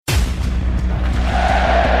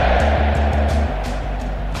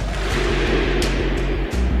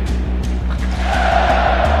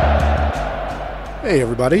Hey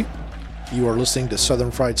everybody, you are listening to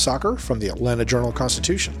Southern Fried Soccer from the Atlanta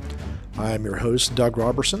Journal-Constitution. I am your host, Doug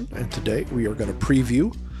Robertson, and today we are going to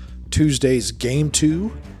preview Tuesday's Game 2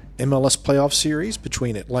 MLS playoff series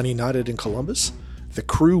between Atlanta United and Columbus. The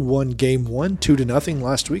Crew won Game 1 2-0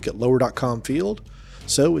 last week at Lower.com Field,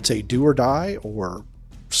 so it's a do or die or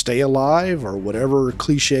stay alive or whatever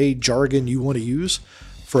cliche jargon you want to use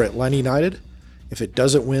for Atlanta United. If it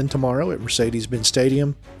doesn't win tomorrow at Mercedes-Benz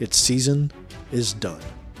Stadium, its season is done.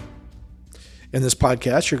 In this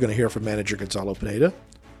podcast, you're going to hear from manager Gonzalo Pineda,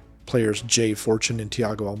 players Jay Fortune and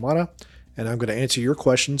Thiago Almada, and I'm going to answer your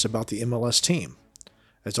questions about the MLS team.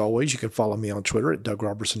 As always, you can follow me on Twitter at Doug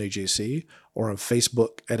Robertson AJC or on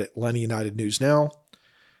Facebook at Atlanta United News Now.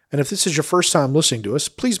 And if this is your first time listening to us,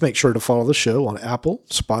 please make sure to follow the show on Apple,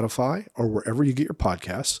 Spotify, or wherever you get your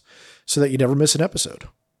podcasts so that you never miss an episode.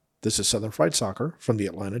 This is Southern Fried Soccer from the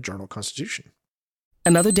Atlanta Journal-Constitution.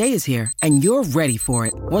 Another day is here, and you're ready for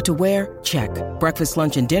it. What to wear? Check. Breakfast,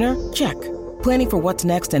 lunch, and dinner? Check. Planning for what's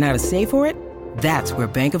next and how to save for it? That's where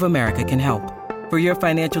Bank of America can help. For your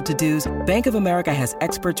financial to-dos, Bank of America has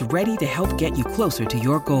experts ready to help get you closer to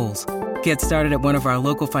your goals. Get started at one of our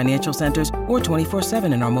local financial centers or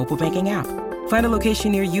 24/7 in our mobile banking app. Find a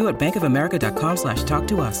location near you at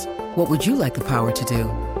bankofamerica.com/talktous. What would you like the power to do?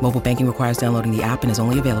 Mobile banking requires downloading the app and is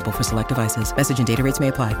only available for select devices. Message and data rates may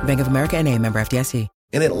apply. Bank of America N.A., member FDIC.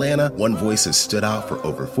 In Atlanta, one voice has stood out for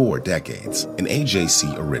over 4 decades. An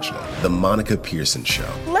AJC original, The Monica Pearson Show.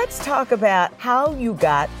 Let's talk about how you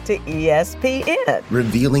got to ESPN.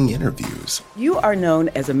 Revealing interviews. You are known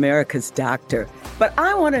as America's doctor, but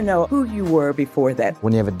I want to know who you were before that.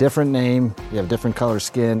 When you have a different name, you have different color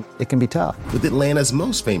skin, it can be tough. With Atlanta's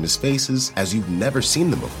most famous faces as you've never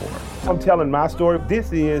seen them before. I'm telling my story.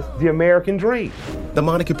 This is the American dream. The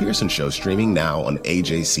Monica Pearson Show, streaming now on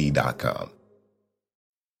AJC.com.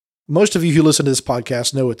 Most of you who listen to this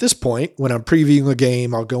podcast know at this point, when I'm previewing a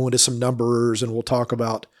game, I'll go into some numbers and we'll talk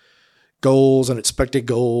about goals and expected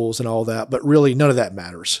goals and all that, but really none of that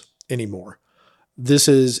matters anymore. This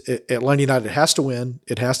is Atlanta United has to win.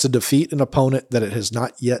 It has to defeat an opponent that it has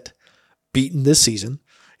not yet beaten this season.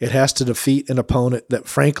 It has to defeat an opponent that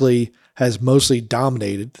frankly has mostly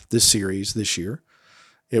dominated this series this year.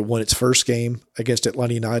 It won its first game against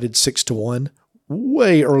Atlanta United 6-1.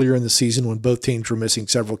 Way earlier in the season when both teams were missing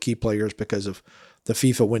several key players because of the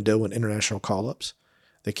FIFA window and international call-ups.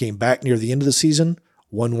 They came back near the end of the season,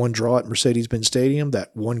 1-1 draw at Mercedes-Benz Stadium.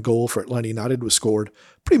 That one goal for Atlanta United was scored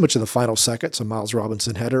pretty much in the final seconds, a Miles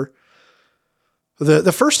Robinson header.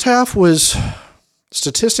 The first half was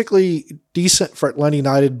statistically decent for Atlanta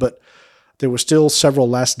United, but there were still several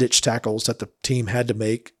last-ditch tackles that the team had to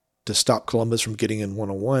make to stop Columbus from getting in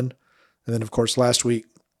 1-1. And then, of course, last week,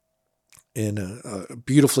 in a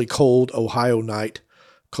beautifully cold Ohio night,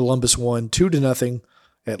 Columbus won 2-0.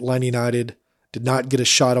 Atlanta United did not get a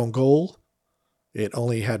shot on goal. It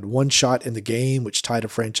only had one shot in the game, which tied a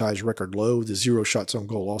franchise record low. The 0 shots on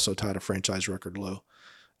goal also tied a franchise record low,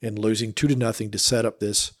 and losing 2-0 to set up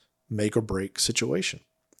this make-or-break situation.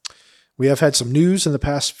 We have had some news in the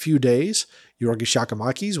past few days. Georgi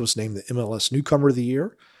Shakamakis was named the MLS Newcomer of the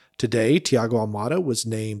Year. Today, Thiago Almada was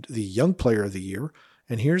named the Young Player of the Year.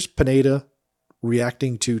 And here's Pineda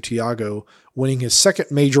reacting to Thiago winning his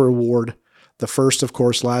second major award. The first, of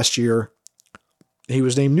course, last year. He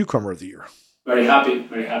was named Newcomer of the Year. Very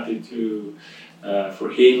happy to for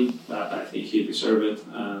him. I think he deserved it,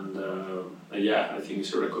 and I think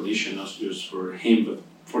it's a recognition not just for him but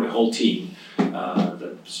for the whole team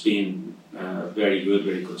that's been very good,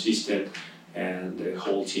 very consistent, and the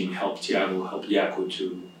whole team helped Thiago, helped Yaku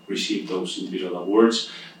to receive those individual awards.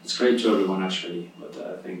 It's great to everyone actually, but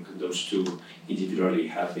I think those two individually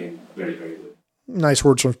have been very, very good. Nice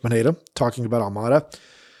words from Pineda talking about Almada.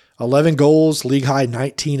 11 goals, league high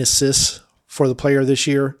 19 assists for the player this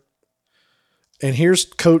year. And here's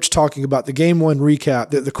Coach talking about the Game 1 recap.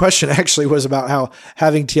 The question actually was about how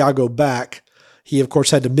having Thiago back, he of course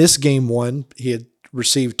had to miss Game 1. He had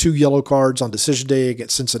received 2 yellow cards on decision day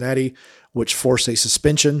against Cincinnati, which forced a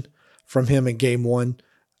suspension from him in Game 1.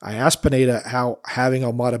 I asked Pineda how having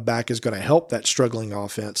Almada back is going to help that struggling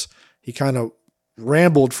offense. He kind of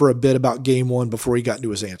rambled for a bit about Game 1 before he got into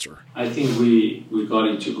his answer. I think we got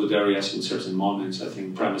into good areas in certain moments. I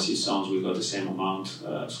think premises zones, we got the same amount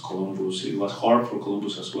as Columbus. It was hard for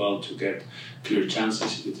Columbus as well to get clear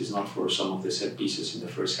chances. If it is not for some of the set pieces in the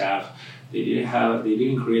first half, they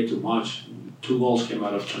didn't create too much. 2 goals came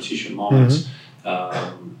out of transition moments.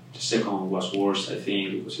 Mm-hmm. The second one was worse, I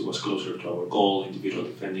think, because it was closer to our goal, individual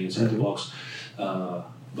defending inside the box.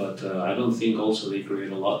 but I don't think also they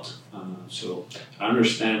create a lot. So I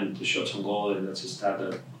understand the shots on goal, and that's a stat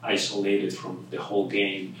that isolated from the whole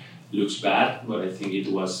game looks bad, but I think it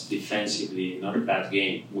was defensively not a bad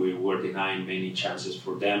game. We were denying many chances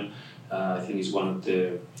for them. I think it's one of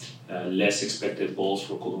the less expected goals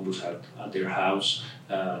for Columbus at their house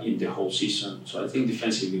in the whole season. So I think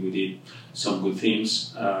defensively we did some good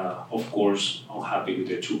things. Of course, I'm happy with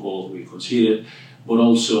the 2 goals we conceded, but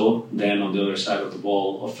also then on the other side of the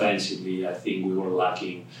ball, offensively, I think we were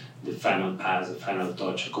lacking the final pass, the final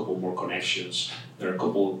touch, a couple more connections. There are a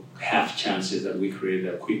couple half chances that we created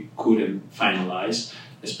that we couldn't finalize,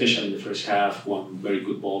 especially in the first half. One very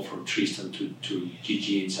good ball from Tristan to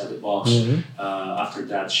Gigi inside the box. After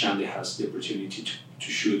that, Shandy has the opportunity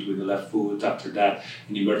to shoot with the left foot. After that,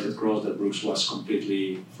 an inverted cross that Brooks was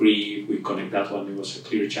completely free. We connect that one. It was a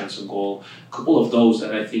clear chance on goal. A couple of those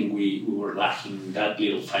that I think we were lacking, that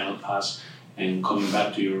little final pass. And coming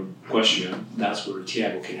back to your question, that's where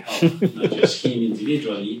Thiago can help. Not just him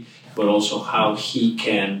individually, but also how he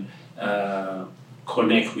can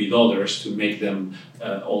connect with others to make them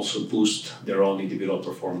also boost their own individual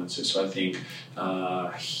performances. So I think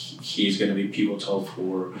he's going to be pivotal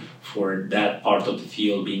for that part of the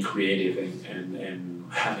field, being creative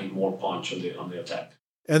and having more punch on the attack.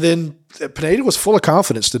 And then Pineda was full of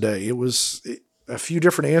confidence today. It was a few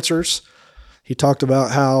different answers. He talked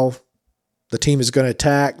about how the team is going to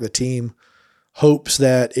attack. The team hopes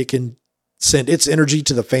that it can send its energy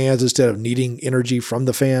to the fans instead of needing energy from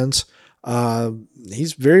the fans.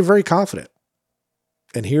 He's very, very confident.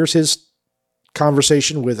 And here's his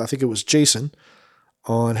conversation with, I think it was Jason,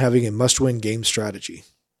 on having a must-win game strategy.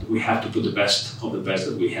 We have to put the best of the best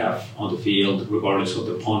that we have on the field, regardless of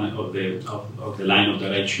the opponent, of the lineup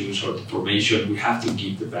that I choose or the formation. We have to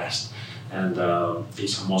give the best. And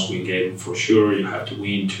it's a must-win game for sure. You have to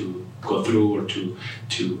win to go through or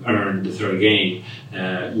to earn the third game.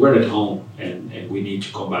 We're at home, and we need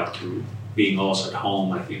to come back to being us at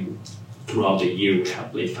home. I think throughout the year we have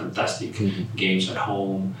played fantastic games at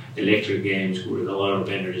home, electric games with a lot of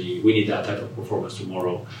energy. We need that type of performance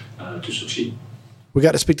tomorrow to succeed. We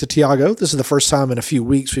got to speak to Thiago. This is the first time in a few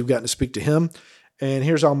weeks we've gotten to speak to him. And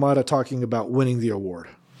here's Almada talking about winning the award.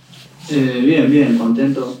 Bien,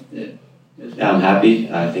 contento. Yeah, I'm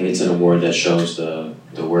happy. I think it's an award that shows the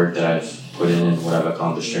work that I've put in and what I've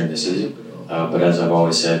accomplished during the season. But as I've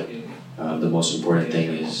always said, the most important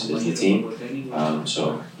thing is the team.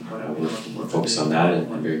 So we're focused on that,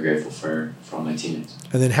 and I'm very grateful for all my teammates.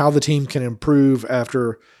 And then how the team can improve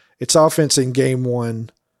after its offense in game one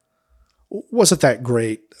wasn't that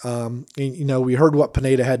great. We heard what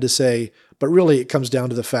Pineda had to say, but really it comes down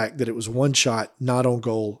to the fact that it was one shot, not on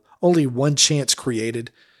goal, only one chance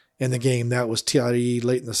created in the game. That was Thierry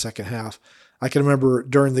late in the second half. I can remember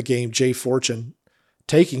during the game, Jay Fortune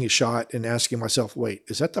taking a shot and asking myself, wait,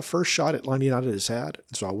 is that the first shot Atlanta United has had?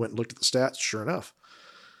 And so I went and looked at the stats, sure enough.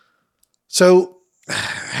 So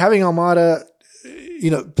having Almada,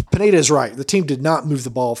 Pineda is right. The team did not move the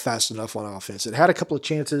ball fast enough on offense. It had a couple of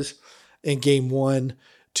chances in game one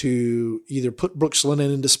to either put Brooks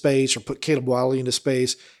Lennon into space or put Caleb Wiley into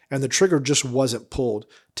space, and the trigger just wasn't pulled.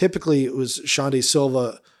 Typically, it was Xande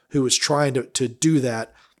Silva who was trying to do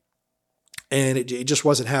that, and it just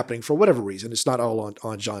wasn't happening for whatever reason. It's not all on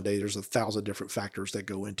Xande. There's 1,000 different factors that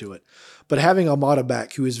go into it. But having Almada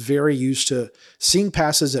back, who is very used to seeing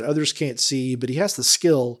passes that others can't see, but he has the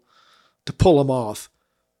skill to pull them off,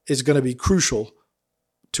 is going to be crucial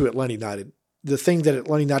to Atlanta United. The thing that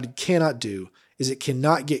Atlanta United cannot do is it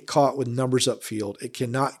cannot get caught with numbers upfield. It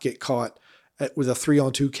cannot get caught with a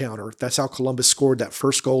 3-on-2 counter. That's how Columbus scored that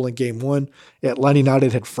first goal in game one. Atlanta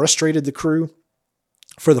United had frustrated the Crew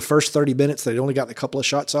for the first 30 minutes. They'd only gotten a couple of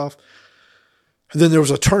shots off. And then there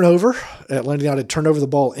was a turnover. Atlanta United turned over the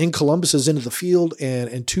ball in Columbus's end of the field, and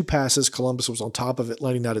in 2 passes, Columbus was on top of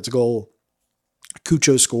Atlanta United's goal.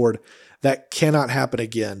 Cucho scored. That cannot happen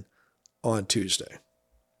again on Tuesday.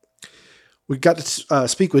 We got to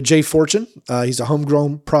speak with Jay Fortune. He's a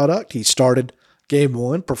homegrown product. He started game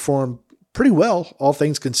one, performed pretty well, all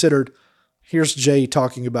things considered. Here's Jay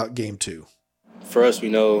talking about game two. For us, we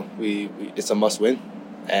know it's a must-win,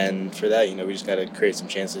 and for that, we just got to create some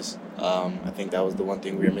chances. I think that was the one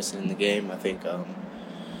thing we were missing in the game. I think,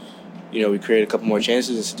 we created a couple more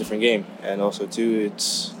chances. It's a different game, and also too,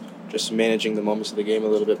 it's just managing the moments of the game a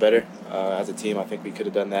little bit better. As a team, I think we could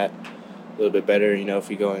have done that a little bit better. If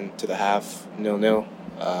we go into the half 0-0,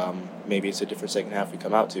 maybe it's a different second half we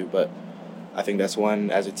come out to, but I think that's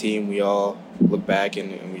one, as a team, we all look back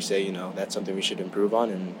and we say, that's something we should improve on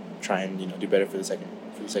and try and, do better for the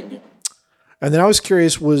second game. And then I was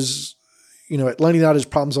curious, was Atlanta United's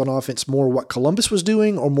problems on offense more what Columbus was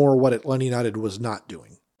doing or more what Atlanta United was not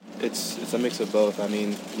doing? It's a mix of both. I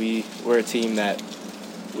mean, we're a team that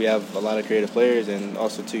we have a lot of creative players, and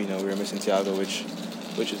also too, we were missing Thiago, which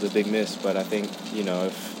is a big miss. But I think,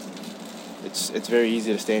 if it's very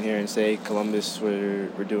easy to stand here and say Columbus we're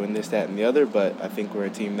doing this, that, and the other. But I think we're a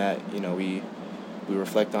team that we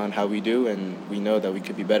reflect on how we do, and we know that we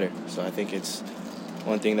could be better. So I think it's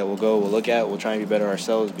one thing that we'll look at. We'll try and be better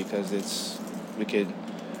ourselves, because we could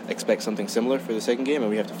expect something similar for the second game,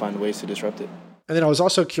 and we have to find ways to disrupt it. And then I was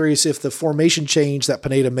also curious if the formation change that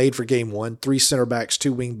Pineda made for game 1, 3 center backs,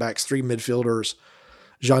 2 wing backs, 3 midfielders,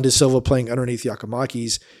 Jean De Silva playing underneath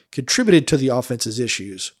Giacomakis, contributed to the offense's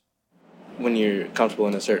issues. When you're comfortable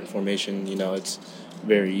in a certain formation, it's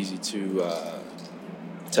very easy to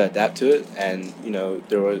adapt to it. And,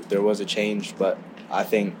 there was a change, but I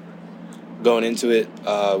think going into it,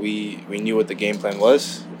 we knew what the game plan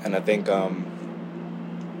was. And I think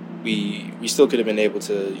we still could have been able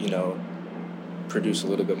to, produce a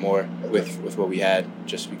little bit more with what we had,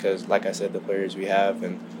 just because, like I said, the players we have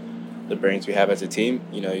and the brains we have as a team,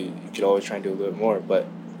 you could always try and do a little bit more. But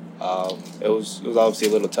it was obviously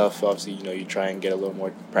a little tough. Obviously, you try and get a little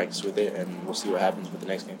more practice with it, and we'll see what happens with the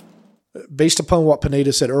next game. Based upon what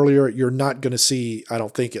Pineda said earlier, you're not going to see, I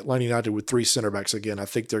don't think, Atlanta United with 3 center backs again. I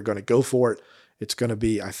think they're going to go for it. It's going to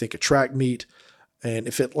be, I think, a track meet. And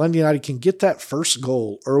if Atlanta United can get that first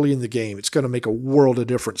goal early in the game, it's going to make a world of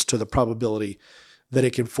difference to the probability that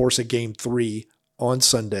it can force a game 3 on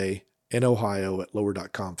Sunday in Ohio at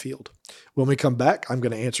lower.com field. When we come back, I'm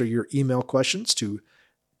going to answer your email questions to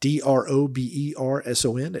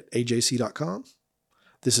droberson@ajc.com.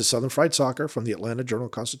 This is Southern Fried Soccer from the Atlanta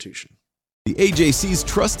Journal-Constitution. The AJC's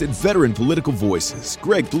trusted veteran political voices,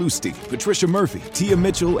 Greg Bluestein, Patricia Murphy, Tia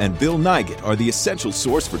Mitchell, and Bill Nigett, are the essential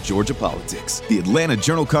source for Georgia politics. The Atlanta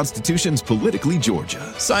Journal-Constitution's Politically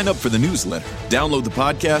Georgia. Sign up for the newsletter, download the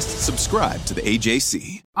podcast, subscribe to the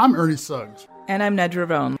AJC. I'm Ernie Suggs. And I'm Nedra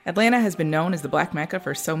Ravone. Atlanta has been known as the Black Mecca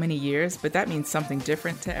for so many years, but that means something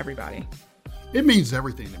different to everybody. It means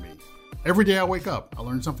everything to me. Every day I wake up, I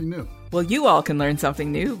learn something new. Well, you all can learn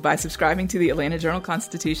something new by subscribing to the Atlanta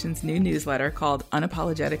Journal-Constitution's new newsletter called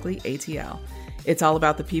Unapologetically ATL. It's all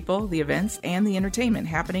about the people, the events, and the entertainment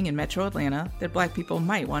happening in Metro Atlanta that Black people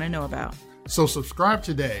might want to know about. So subscribe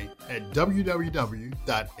today at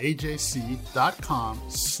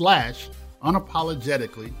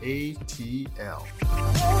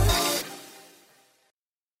www.ajc.com/unapologeticallyatl.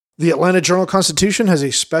 The Atlanta Journal-Constitution has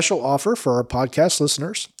a special offer for our podcast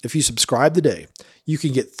listeners. If you subscribe today, you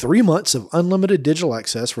can get 3 months of unlimited digital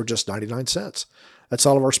access for just 99 cents. That's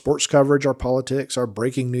all of our sports coverage, our politics, our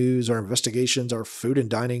breaking news, our investigations, our food and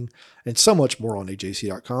dining, and so much more on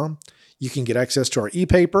ajc.com. You can get access to our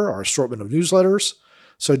e-paper, our assortment of newsletters.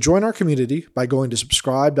 So join our community by going to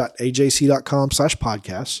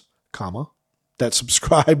subscribe.ajc.com/podcasts, That's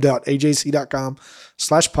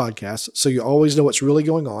subscribe.ajc.com/podcast, so you always know what's really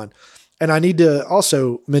going on. And I need to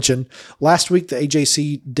also mention, last week the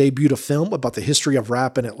AJC debuted a film about the history of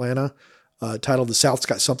rap in Atlanta, titled The South's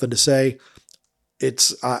Got Something to Say.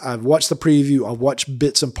 I've watched the preview, I've watched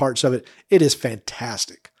bits and parts of it. It is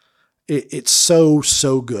fantastic. It's so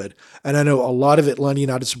good. And I know a lot of Atlanta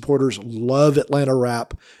United supporters love Atlanta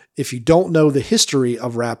rap. If you don't know the history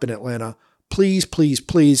of rap in Atlanta, please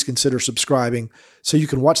consider subscribing so you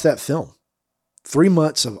can watch that film. 3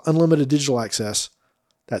 months of unlimited digital access.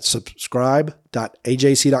 That's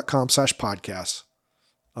subscribe.ajc.com/podcasts.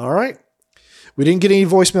 All right. We didn't get any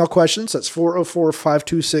voicemail questions. That's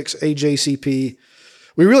 404-526-AJCP.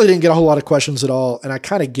 We really didn't get a whole lot of questions at all, and I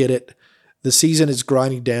kind of get it. The season is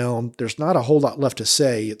grinding down. There's not a whole lot left to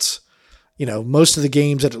say. It's, most of the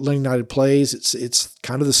games that Atlanta United plays, it's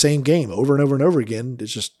kind of the same game over and over and over again. It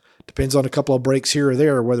just depends on a couple of breaks here or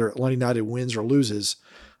there, whether Atlanta United wins or loses.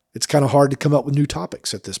 It's kind of hard to come up with new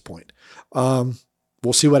topics at this point.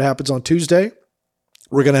 We'll see what happens on Tuesday.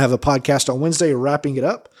 We're going to have a podcast on Wednesday, wrapping it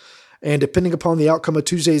up. And depending upon the outcome of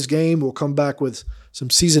Tuesday's game, we'll come back with some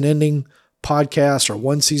season-ending podcasts or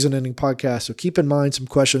one season-ending podcast. So keep in mind some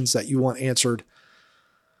questions that you want answered,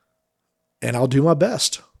 and I'll do my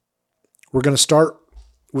best. We're going to start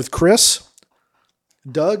with Chris.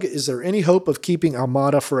 Doug, is there any hope of keeping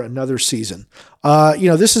Almada for another season?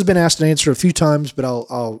 This has been asked and answered a few times, but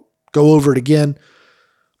I'll go over it again.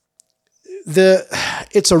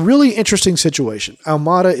 It's a really interesting situation.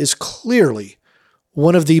 Almada is clearly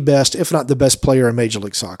one of the best, if not the best player in Major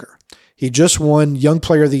League Soccer. He just won Young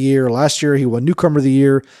Player of the Year. Last year, he won Newcomer of the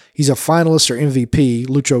Year. He's a finalist for MVP.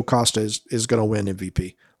 Lucho Costa is going to win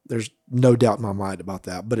MVP. There's no doubt in my mind about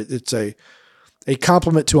that. But it's a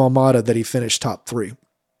compliment to Almada that he finished top 3.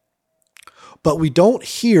 But we don't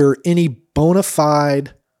hear any bona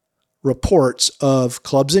fide reports of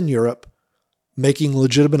clubs in Europe making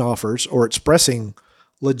legitimate offers or expressing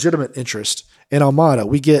legitimate interest in Almada.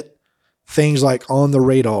 We get things like on the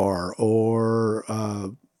radar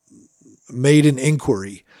or made an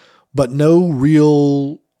inquiry, but no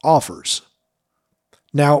real offers.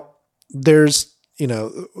 Now, there's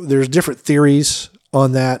different theories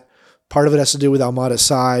on that. Part of it has to do with Almada's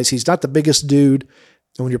size. He's not the biggest dude.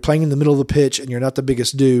 And when you're playing in the middle of the pitch and you're not the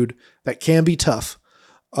biggest dude, that can be tough.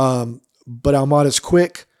 But Almada's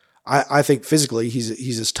quick. I think physically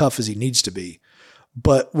he's as tough as he needs to be.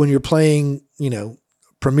 But when you're playing,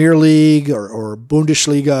 Premier League or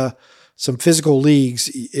Bundesliga, some physical leagues,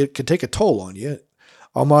 it could take a toll on you.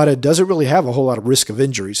 Almada doesn't really have a whole lot of risk of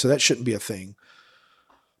injury, so that shouldn't be a thing.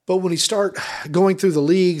 But when you start going through the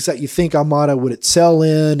leagues that you think Almada would excel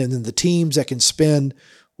in, and then the teams that can spend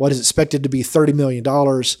what is expected to be $30 million,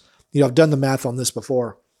 I've done the math on this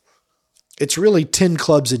before. It's really 10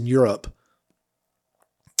 clubs in Europe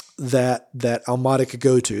that Almada could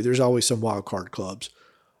go to. There's always some wild card clubs.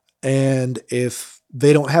 And if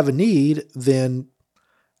they don't have a need, then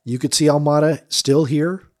you could see Almada still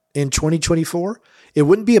here in 2024. It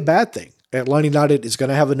wouldn't be a bad thing. Atlanta United is going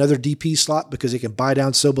to have another DP slot because they can buy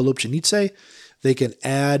down Soba Lupchanice. They can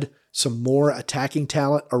add some more attacking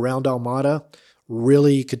talent around Almada,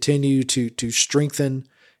 really continue to strengthen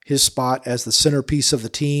his spot as the centerpiece of the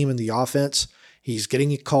team and the offense. He's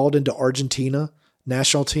getting called into Argentina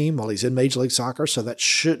national team while he's in Major League Soccer, so that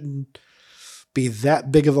shouldn't be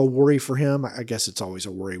that big of a worry for him. I guess it's always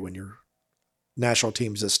a worry when your national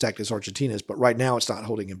team is as stacked as Argentina's, but right now it's not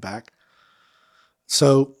holding him back.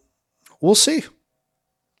 So we'll see.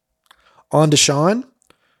 On to Sean,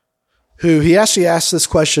 who he actually asked this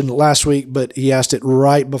question last week, but he asked it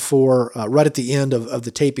right at the end of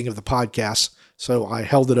the taping of the podcast. So I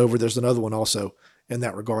held it over. There's another one also in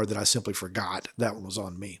that regard that I simply forgot. That one was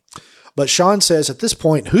on me. But Sean says, at this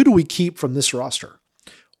point, who do we keep from this roster?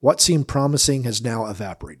 What seemed promising has now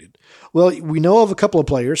evaporated. Well, we know of a couple of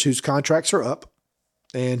players whose contracts are up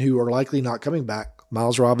and who are likely not coming back.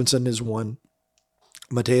 Miles Robinson is one.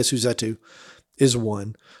 Mateus Uzetu is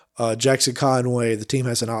one. Jackson Conway, the team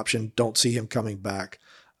has an option. Don't see him coming back.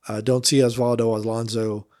 Don't see Osvaldo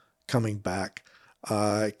Alonso coming back.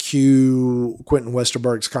 Quentin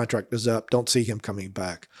Westerberg's contract is up. Don't see him coming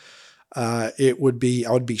back. I would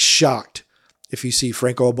be shocked if you see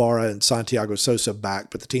Franco Ibarra and Santiago Sosa back,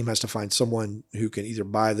 but the team has to find someone who can either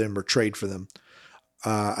buy them or trade for them.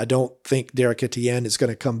 I don't think Derek Etienne is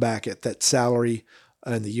going to come back at that salary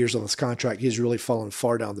and the years on this contract. He's really fallen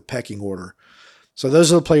far down the pecking order. So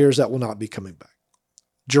those are the players that will not be coming back.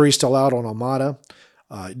 Jury's still out on Almada.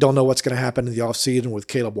 Don't know what's going to happen in the offseason with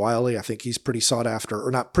Caleb Wiley. I think he's pretty sought after,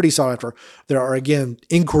 or not pretty sought after. There are, again,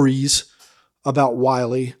 inquiries about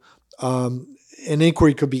Wiley. An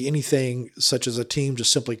inquiry could be anything, such as a team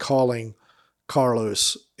just simply calling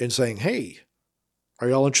Carlos and saying, hey, are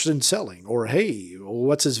y'all interested in selling? Or, hey,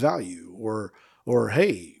 what's his value? Or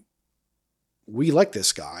hey, we like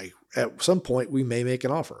this guy. At some point, we may make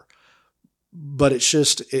an offer. But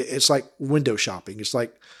it's like window shopping. It's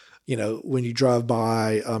like, when you drive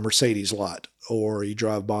by a Mercedes lot or you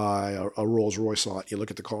drive by a Rolls Royce lot, you look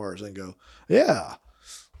at the cars and go, yeah.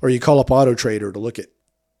 Or you call up Auto Trader to look at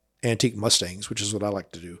antique Mustangs, which is what I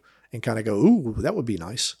like to do, and kind of go, ooh, that would be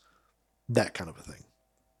nice. That kind of a thing.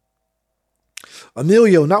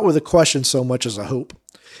 Emilio, not with a question so much as a hope.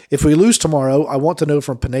 If we lose tomorrow, I want to know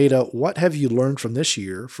from Pineda, what have you learned from this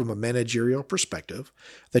year from a managerial perspective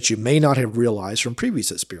that you may not have realized from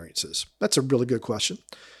previous experiences? That's a really good question.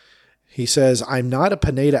 He says, I'm not a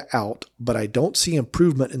Pineda out, but I don't see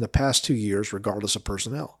improvement in the past 2 years regardless of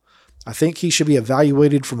personnel. I think he should be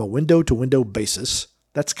evaluated from a window-to-window basis.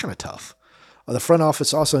 That's kind of tough. The front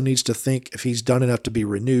office also needs to think if he's done enough to be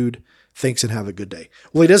renewed. Thanks and have a good day.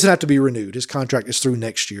 Well, he doesn't have to be renewed. His contract is through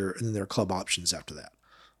next year, and then there are club options after that.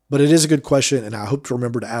 But it is a good question, and I hope to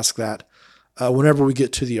remember to ask that whenever we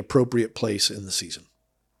get to the appropriate place in the season.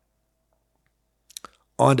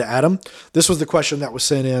 On to Adam. This was the question that was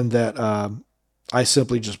sent in that I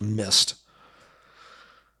simply just missed.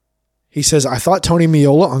 He says, I thought Tony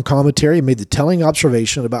Meola on commentary made the telling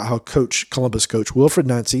observation about how Columbus coach Wilfred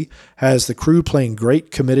Nancy has the crew playing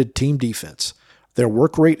great committed team defense. Their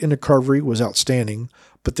work rate in recovery was outstanding,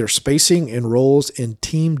 but their spacing and roles in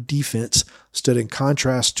team defense stood in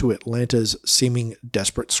contrast to Atlanta's seeming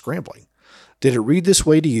desperate scrambling. Did it read this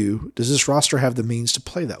way to you? Does this roster have the means to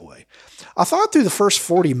play that way? I thought through the first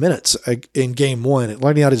 40 minutes in Game 1,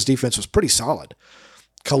 Atlanta United's defense was pretty solid.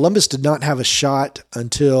 Columbus did not have a shot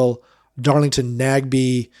until Darlington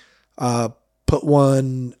Nagbe put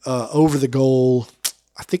one over the goal,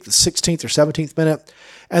 I think the 16th or 17th minute.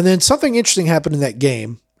 And then something interesting happened in that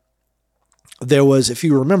game. There was, if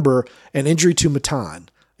you remember, an injury to Matan.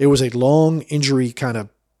 It was a long injury kind of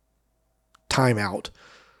timeout.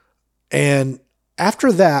 And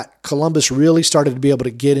after that, Columbus really started to be able to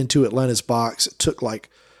get into Atlanta's box. It took like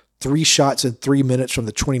 3 shots in 3 minutes from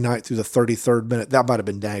the 29th through the 33rd minute. That might have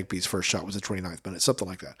been Nagby's first shot, was the 29th minute, something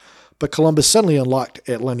like that. But Columbus suddenly unlocked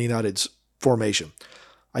Atlanta United's formation.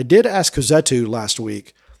 I did ask Cosetu last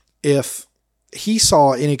week if he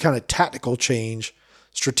saw any kind of tactical change,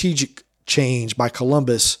 strategic change by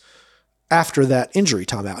Columbus after that injury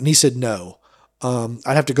timeout. And he said no. I'd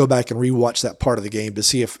have to go back and rewatch that part of the game to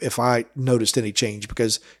see if I noticed any change,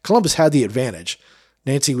 because Columbus had the advantage.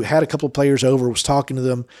 Nancy had a couple of players over, was talking to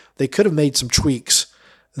them. They could have made some tweaks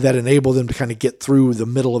that enabled them to kind of get through the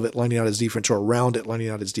middle of Atlanta United's defense or around Atlanta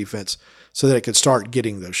United's defense so that it could start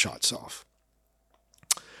getting those shots off.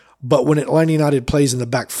 But when Atlanta United plays in the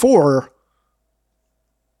back four,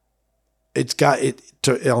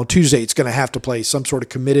 on Tuesday, it's going to have to play some sort of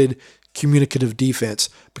committed, communicative defense,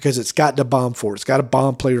 because it's got to bomb forward. It's got to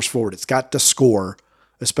bomb players forward. It's got to score,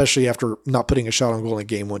 especially after not putting a shot on goal in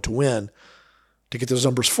game one to win. To get those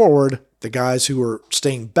numbers forward, the guys who are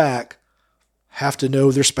staying back have to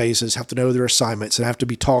know their spaces, have to know their assignments, and have to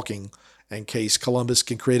be talking in case Columbus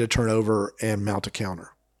can create a turnover and mount a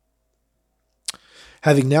counter.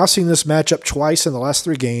 Having now seen this matchup twice in the last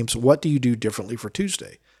 3 games, what do you do differently for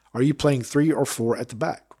Tuesday? Are you playing 3 or 4 at the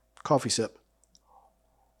back? Coffee sip.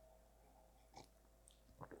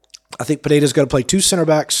 I think Pineda's got to play 2 center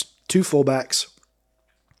backs, 2 fullbacks.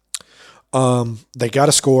 They got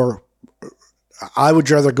to score. I would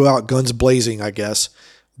rather go out guns blazing, I guess,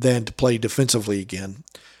 than to play defensively again.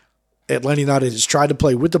 Atlanta United has tried to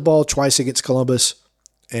play with the ball twice against Columbus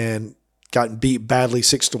and gotten beat badly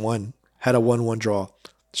 6-1, had a 1-1 draw.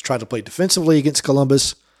 Just tried to play defensively against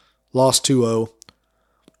Columbus, lost 2-0.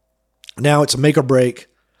 Now it's a make or break.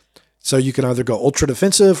 So you can either go ultra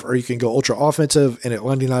defensive or you can go ultra offensive, and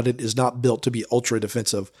Atlanta United is not built to be ultra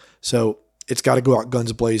defensive. So it's got to go out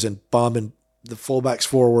guns blazing, bombing the fullbacks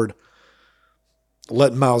forward,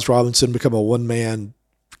 letting Miles Robinson become a one-man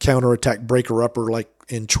counterattack breaker-upper like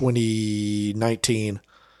in 2019,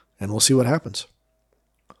 and we'll see what happens.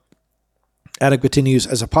 Adam continues,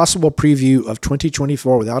 as a possible preview of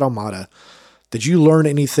 2024 without Almada, did you learn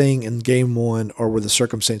anything in game 1, or were the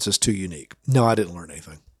circumstances too unique? No, I didn't learn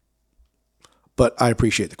anything. But I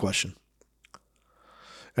appreciate the question.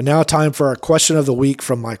 And now time for our question of the week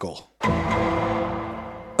from Michael.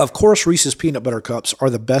 Of course, Reese's Peanut Butter Cups are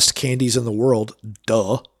the best candies in the world,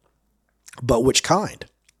 duh. But which kind?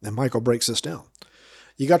 And Michael breaks this down.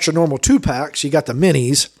 You got your normal 2-packs, you got the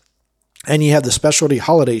minis, and you have the specialty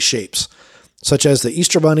holiday shapes, such as the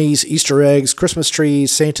Easter bunnies, Easter eggs, Christmas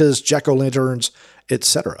trees, Santas, jack-o'-lanterns,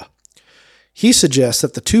 etc. He suggests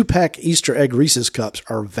that the 2-pack Easter egg Reese's Cups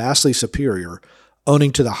are vastly superior,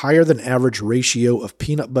 owing to the higher than average ratio of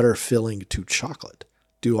peanut butter filling to chocolate.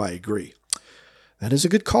 Do I agree? That is a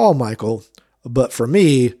good call, Michael. But for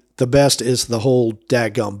me, the best is the whole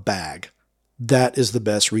daggum bag. That is the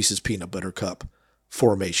best Reese's Peanut Butter Cup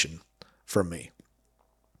formation for me.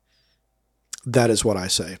 That is what I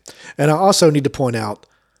say. And I also need to point out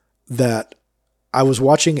that I was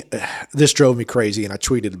watching, this drove me crazy and I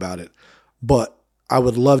tweeted about it, but I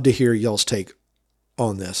would love to hear y'all's take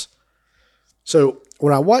on this. So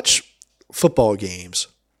when I watch football games,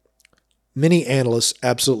 many analysts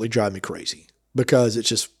absolutely drive me crazy because it's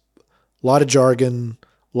just a lot of jargon,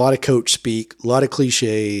 a lot of coach speak, a lot of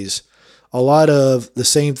cliches, a lot of the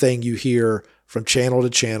same thing you hear from channel to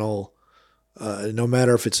channel, no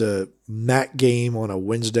matter if it's a MAC game on a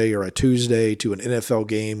Wednesday or a Tuesday to an NFL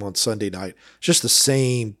game on Sunday night. It's just the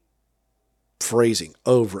same phrasing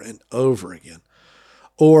over and over again.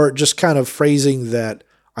 Or just kind of phrasing that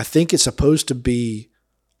I think it's supposed to be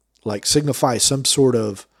like signify some sort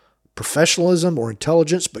of professionalism or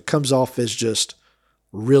intelligence, but comes off as just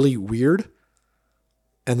really weird.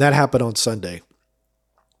 And that happened on Sunday.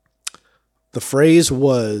 The phrase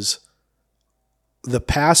was, the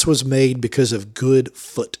pass was made because of good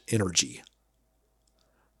foot energy.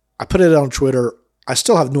 I put it on Twitter. I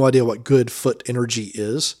still have no idea what good foot energy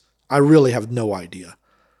is. I really have no idea.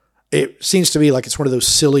 It seems to me like it's one of those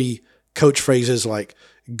silly coach phrases like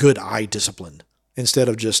good eye discipline instead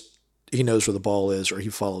of just he knows where the ball is or he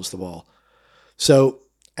follows the ball. So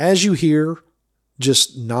as you hear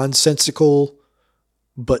just nonsensical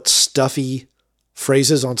but stuffy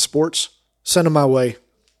phrases on sports, send them my way.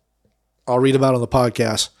 I'll read about it on the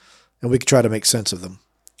podcast and we can try to make sense of them.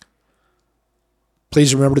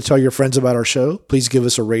 Please remember to tell your friends about our show. Please give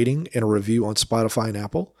us a rating and a review on Spotify and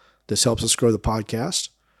Apple. This helps us grow the podcast.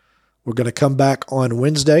 We're going to come back on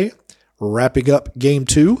Wednesday. We're wrapping up Game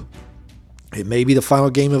 2. It may be the final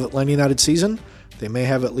game of Atlanta United season. They may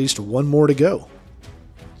have at least one more to go.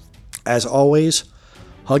 As always,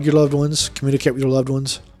 hug your loved ones, communicate with your loved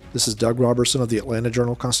ones. This is Doug Robertson of the Atlanta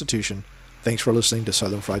Journal-Constitution. Thanks for listening to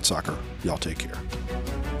Southern Fried Soccer. Y'all take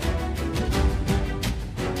care.